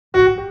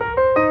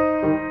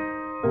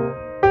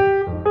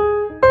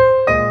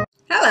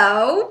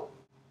Hello!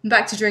 I'm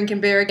back to drinking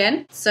beer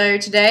again. So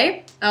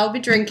today I'll be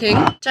drinking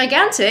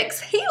Gigantic's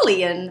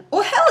Hellion,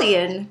 or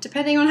Hellion,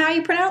 depending on how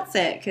you pronounce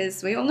it,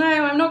 because we all know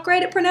I'm not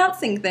great at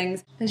pronouncing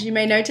things. As you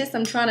may notice,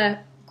 I'm trying to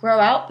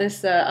grow out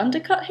this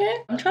undercut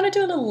here. I'm trying to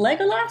do a little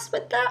Legolas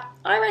with that.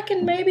 I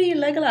reckon maybe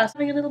Legolas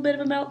having a little bit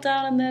of a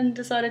meltdown and then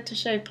decided to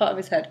shave part of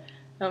his head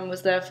and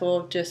was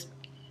therefore just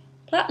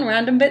plaiting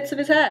random bits of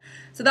his hair.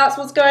 So that's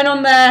what's going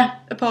on there.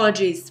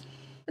 Apologies.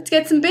 Let's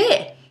get some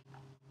beer.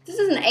 This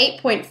is an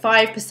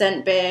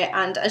 8.5% beer,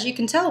 and as you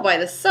can tell by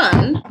the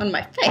sun on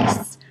my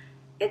face,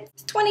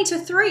 it's 20 to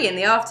 3 in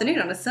the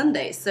afternoon on a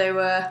Sunday,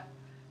 so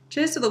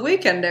cheers to the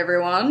weekend,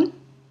 everyone.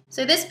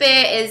 So this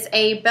beer is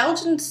a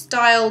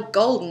Belgian-style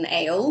golden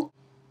ale,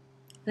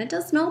 and it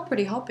does smell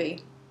pretty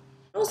hoppy.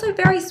 Also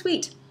very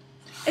sweet.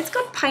 It's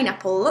got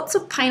pineapple, lots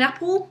of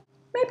pineapple,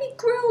 maybe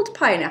grilled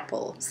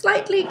pineapple,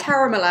 slightly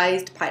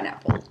caramelized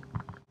pineapple.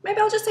 Maybe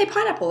I'll just say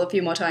pineapple a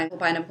few more times.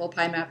 Pineapple,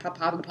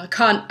 I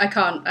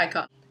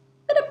can't.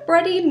 Bit of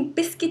bready and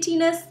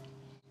biscuitiness,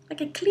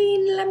 like a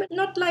clean lemon,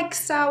 not like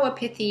sour,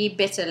 pithy,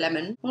 bitter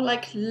lemon, more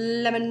like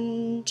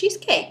lemon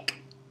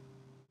cheesecake.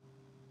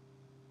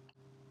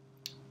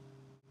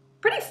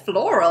 Pretty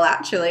floral,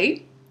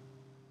 actually.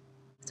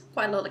 Still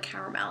quite a lot of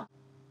caramel.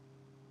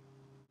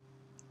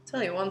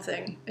 Tell you one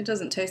thing, it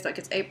doesn't taste like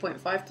it's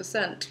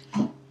 8.5%.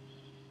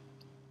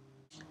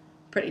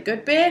 Pretty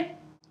good beer.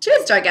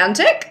 Cheers,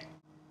 Gigantic!